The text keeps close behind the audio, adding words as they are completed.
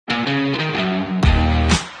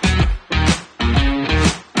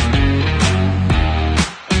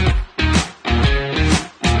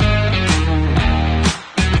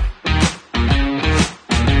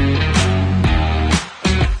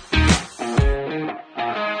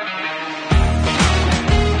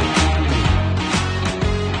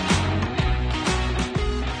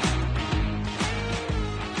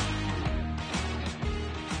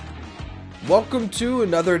Welcome to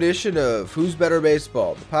another edition of Who's Better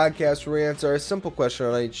Baseball, the podcast where we answer a simple question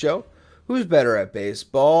on each show. Who's better at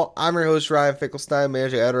baseball? I'm your host, Ryan Finkelstein,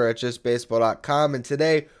 managing editor at JustBaseball.com, and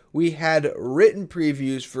today we had written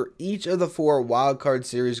previews for each of the 4 wildcard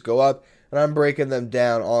series go up, and I'm breaking them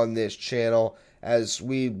down on this channel as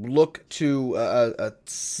we look to a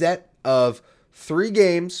set of 3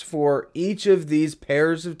 games for each of these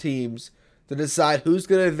pairs of teams to decide who's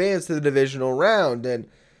going to advance to the divisional round. And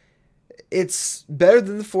it's better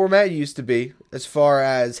than the format used to be as far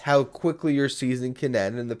as how quickly your season can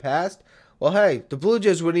end. In the past, well, hey, the Blue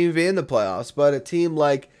Jays wouldn't even be in the playoffs, but a team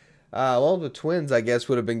like, the Twins, I guess,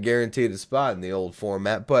 would have been guaranteed a spot in the old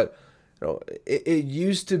format. But it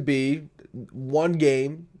used to be one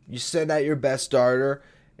game, you send out your best starter,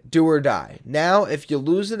 do or die. Now, if you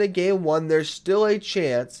lose in a game 1, there's still a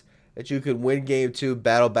chance that you can win game 2,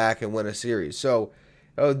 battle back, and win a series. So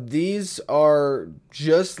these are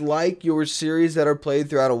just like your series that are played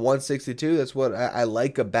throughout a 162. That's what I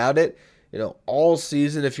like about it. All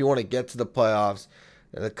season, if you want to get to the playoffs,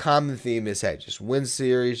 the common theme is, hey, just win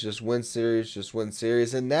series, just win series, just win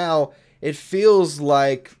series. And now it feels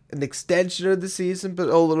like an extension of the season, but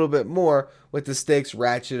a little bit more with the stakes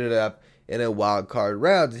ratcheted up in a wild card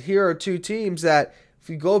round. Here are 2 teams that, if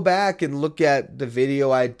you go back and look at the video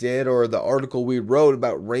I did or the article we wrote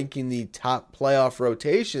about ranking the top playoff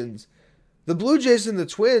rotations, the Blue Jays and the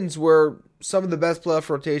Twins were some of the best playoff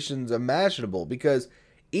rotations imaginable because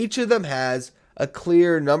each of them has a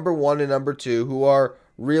clear number 1 and number 2 who are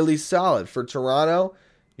really solid. For Toronto,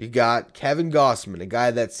 you got Kevin Gausman, a guy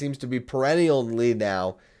that seems to be perennially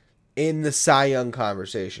now in the Cy Young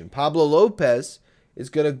conversation. Pablo Lopez is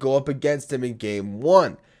going to go up against him in game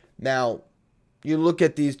 1. Now, you look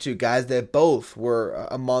at these 2 guys that both were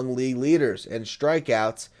among league leaders in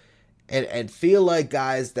strikeouts and feel like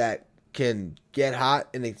guys that can get hot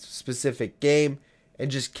in a specific game and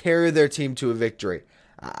just carry their team to a victory.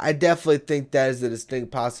 I definitely think that is a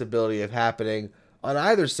distinct possibility of happening on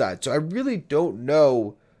either side. So I really don't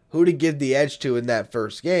know who to give the edge to in that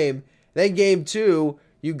first game. Then game 2,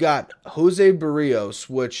 you got Jose Barrios,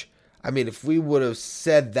 which, if we would have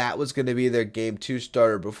said that was going to be their game 2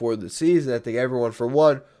 starter before the season, I think everyone, for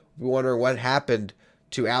one, would be wondering what happened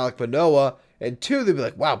to Alek Manoah. And 2, they'd be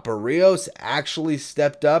like, wow, Barrios actually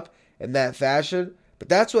stepped up in that fashion. But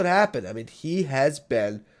that's what happened. He has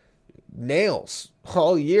been nails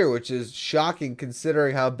all year, which is shocking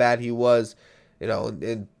considering how bad he was,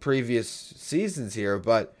 in previous seasons here.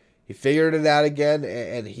 But he figured it out again,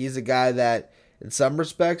 and he's a guy that, in some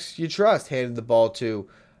respects, you trust handing the ball to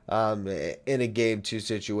in a game 2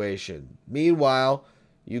 situation. Meanwhile,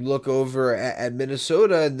 you look over at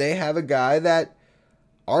Minnesota, and they have a guy that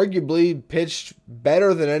arguably pitched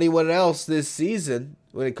better than anyone else this season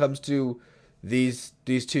when it comes to these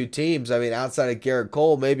 2 teams. Outside of Garrett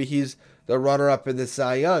Cole, maybe he's the runner-up in the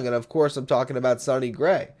Cy Young. And, of course, I'm talking about Sonny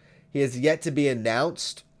Gray. He has yet to be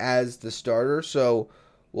announced as the starter, so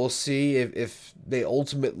we'll see if they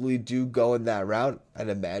ultimately do go in that route. I'd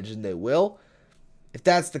imagine they will. If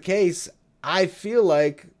that's the case, I feel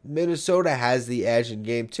like Minnesota has the edge in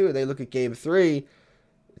game 2. And they look at game 3,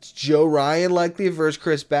 it's Joe Ryan likely versus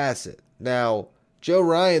Chris Bassitt. Now, Joe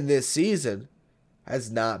Ryan this season has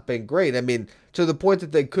not been great. To the point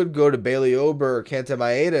that they could go to Bailey Ober or Kenta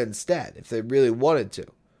Maeda instead if they really wanted to.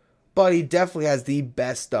 But he definitely has the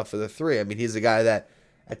best stuff of the 3. He's a guy that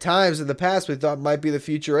at times in the past we thought might be the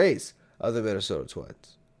future ace of the Minnesota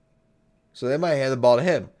Twins. So they might hand the ball to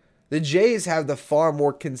him. The Jays have the far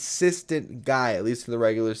more consistent guy, at least in the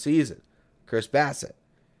regular season, Chris Bassitt.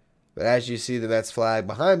 But as you see the Mets flag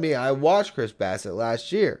behind me, I watched Chris Bassitt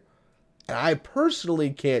last year. And I personally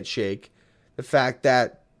can't shake the fact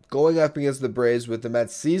that going up against the Braves with the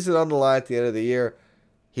Mets season on the line at the end of the year,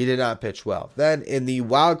 he did not pitch well. Then in the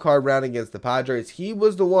wild card round against the Padres, he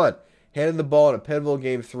was the one handing the ball in a pivotal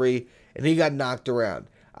game 3, and he got knocked around.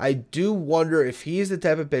 I do wonder if he's the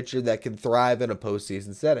type of pitcher that can thrive in a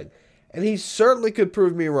postseason setting. And he certainly could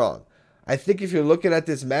prove me wrong. I think if you're looking at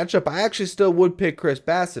this matchup, I actually still would pick Chris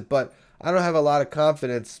Bassitt, but I don't have a lot of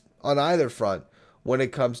confidence on either front when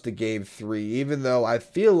it comes to game 3, even though I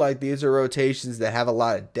feel like these are rotations that have a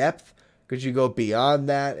lot of depth. Could you go beyond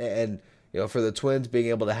that? And for the Twins being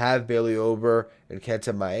able to have Bailey Ober and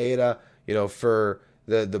Kenta Maeda, for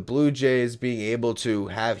the Blue Jays being able to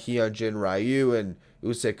have Hyunjin Ryu and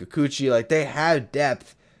Yusei Kikuchi, they have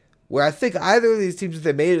depth where I think either of these teams, if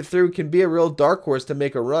they made it through, can be a real dark horse to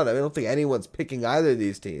make a run. I don't think anyone's picking either of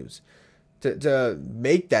these teams to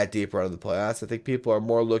make that deep run of the playoffs. I think people are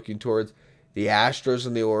more looking towards the Astros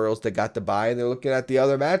and the Orioles that got the bye, and they're looking at the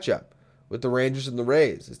other matchup with the Rangers and the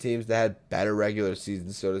Rays, as teams that had better regular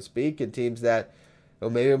seasons, so to speak, and teams that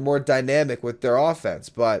maybe are more dynamic with their offense.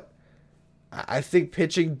 But I think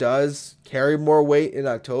pitching does carry more weight in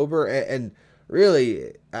October, and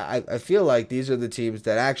really, I feel like these are the teams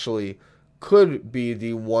that actually could be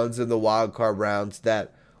the ones in the wild card rounds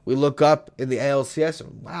that we look up in the ALCS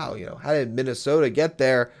and, wow, how did Minnesota get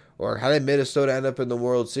there, or how did Minnesota end up in the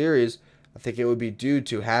World Series? I think it would be due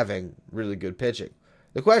to having really good pitching.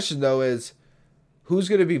 The question, though, is who's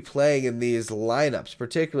going to be playing in these lineups,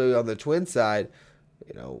 particularly on the Twin side.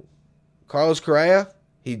 Carlos Correa,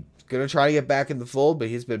 he's going to try to get back in the fold, but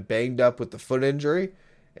he's been banged up with the foot injury.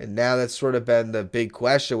 And now that's sort of been the big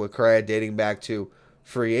question with Correa dating back to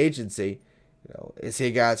free agency. Is he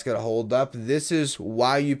a guy that's going to hold up? This is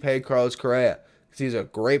why you pay Carlos Correa, because he's a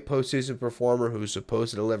great postseason performer who's supposed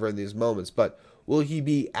to deliver in these moments. But will he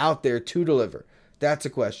be out there to deliver? That's a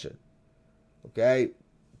question. Okay,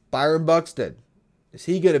 Byron Buxton, is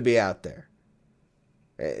he going to be out there?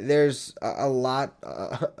 There's a lot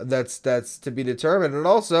that's to be determined. And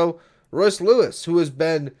also, Royce Lewis, who has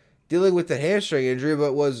been dealing with the hamstring injury,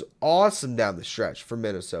 but was awesome down the stretch for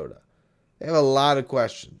Minnesota. They have a lot of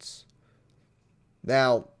questions.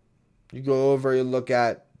 Now, you go over and look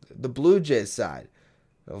at the Blue Jays side.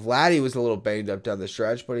 Vladdy was a little banged up down the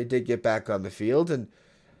stretch, but he did get back on the field. And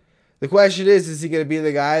the question is he going to be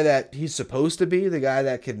the guy that he's supposed to be, the guy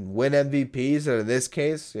that can win MVPs, and in this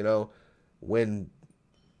case, win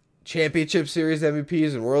championship series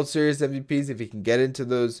MVPs and World Series MVPs if he can get into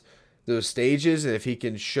those stages, and if he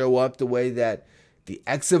can show up the way that the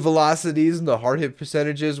exit velocities and the hard hit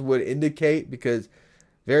percentages would indicate, because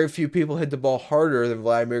very few people hit the ball harder than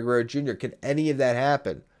Vladimir Guerrero Jr. Can any of that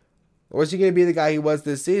happen? Or is he going to be the guy he was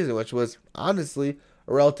this season, which was honestly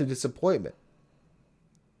a relative disappointment?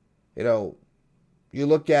 You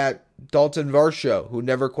look at Dalton Varsho, who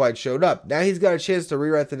never quite showed up. Now he's got a chance to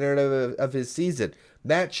rewrite the narrative of his season.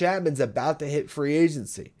 Matt Chapman's about to hit free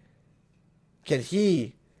agency. Can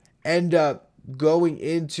he end up going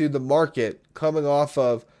into the market coming off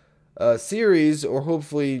of a series, or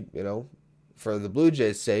hopefully, for the Blue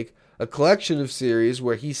Jays' sake, a collection of series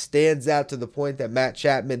where he stands out to the point that Matt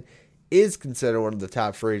Chapman is considered one of the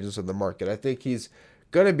top free agents on the market? I think he's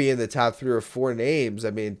going to be in the top 3 or 4 names.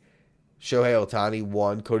 I mean, Shohei Ohtani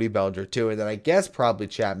 1, Cody Bellinger 2, and then I guess probably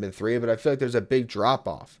Chapman 3, but I feel like there's a big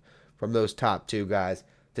drop-off from those top 2 guys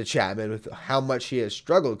to Chapman with how much he has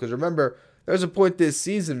struggled. Because remember, there was a point this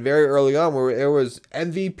season very early on where there was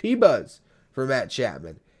MVP buzz for Matt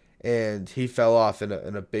Chapman, and he fell off in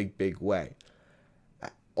a big, big way.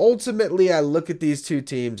 Ultimately, I look at these two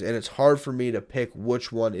teams, and it's hard for me to pick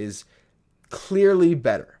which one is clearly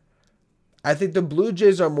better. I think the Blue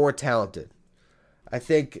Jays are more talented. I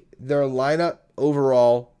think their lineup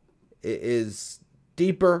overall is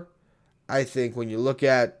deeper. I think when you look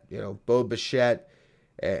at, Bo Bichette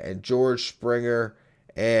and George Springer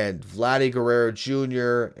and Vladdy Guerrero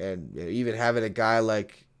Jr. and even having a guy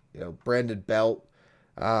like, Brandon Belt,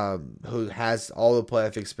 who has all the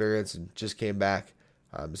playoff experience and just came back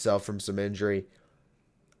himself from some injury,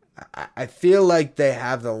 I feel like they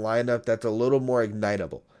have the lineup that's a little more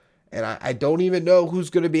ignitable. And I don't even know who's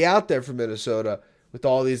going to be out there for Minnesota with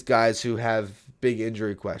all these guys who have big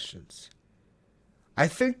injury questions. I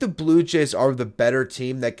think the Blue Jays are the better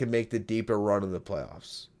team that can make the deeper run in the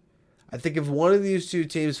playoffs. I think if one of these two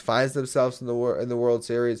teams finds themselves in the World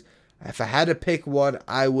Series, if I had to pick one,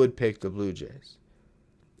 I would pick the Blue Jays.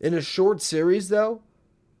 In a short series, though,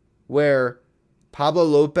 where Pablo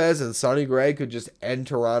Lopez and Sonny Gray could just end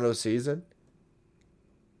Toronto's season,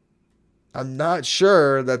 I'm not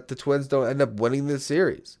sure that the Twins don't end up winning this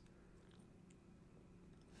series.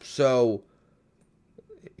 So,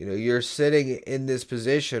 you're sitting in this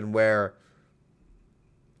position where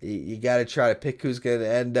you got to try to pick who's going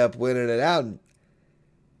to end up winning it out. And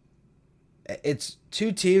it's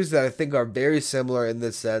two teams that I think are very similar in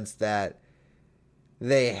the sense that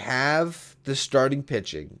they have the starting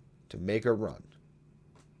pitching to make a run,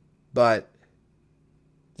 but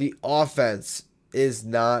the offense is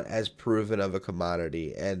not as proven of a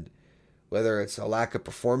commodity. And whether it's a lack of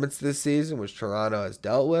performance this season, which Toronto has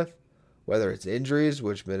dealt with, whether it's injuries,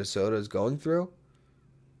 which Minnesota is going through,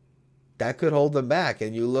 that could hold them back.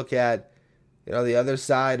 And you look at, the other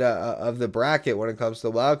side of the bracket when it comes to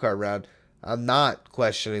the wild card round, I'm not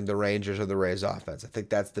questioning the Rangers or the Rays offense. I think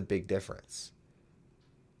that's the big difference.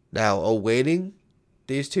 Now, awaiting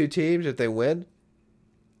these two teams, if they win,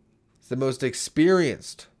 it's the most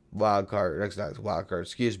experienced the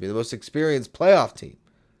most experienced playoff team,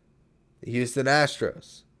 the Houston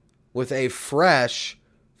Astros, with a fresh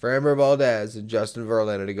Framber Valdez and Justin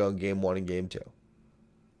Verlander to go in Game 1 and Game 2.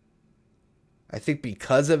 I think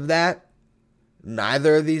because of that,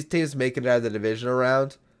 neither of these teams make it out of the divisional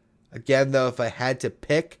round. Again, though, if I had to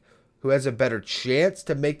pick who has a better chance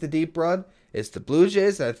to make the deep run, it's the Blue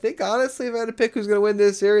Jays. And I think, honestly, if I had to pick who's going to win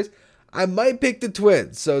this series, I might pick the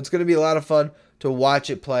Twins. So it's going to be a lot of fun to watch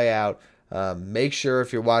it play out. Make sure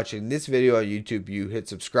if you're watching this video on YouTube, you hit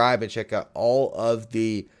subscribe and check out all of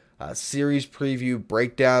the series preview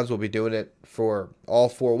breakdowns. We'll be doing it for all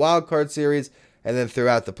 4 wildcard series. And then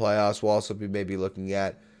throughout the playoffs, we'll also be maybe looking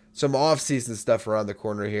at some off-season stuff around the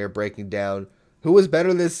corner here, breaking down who was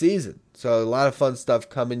better this season. So a lot of fun stuff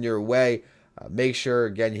coming your way. Make sure,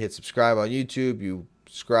 again, you hit subscribe on YouTube. You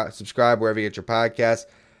subscribe wherever you get your podcasts.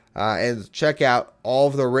 And check out all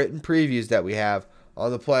of the written previews that we have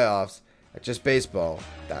on the playoffs at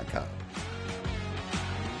justbaseball.com.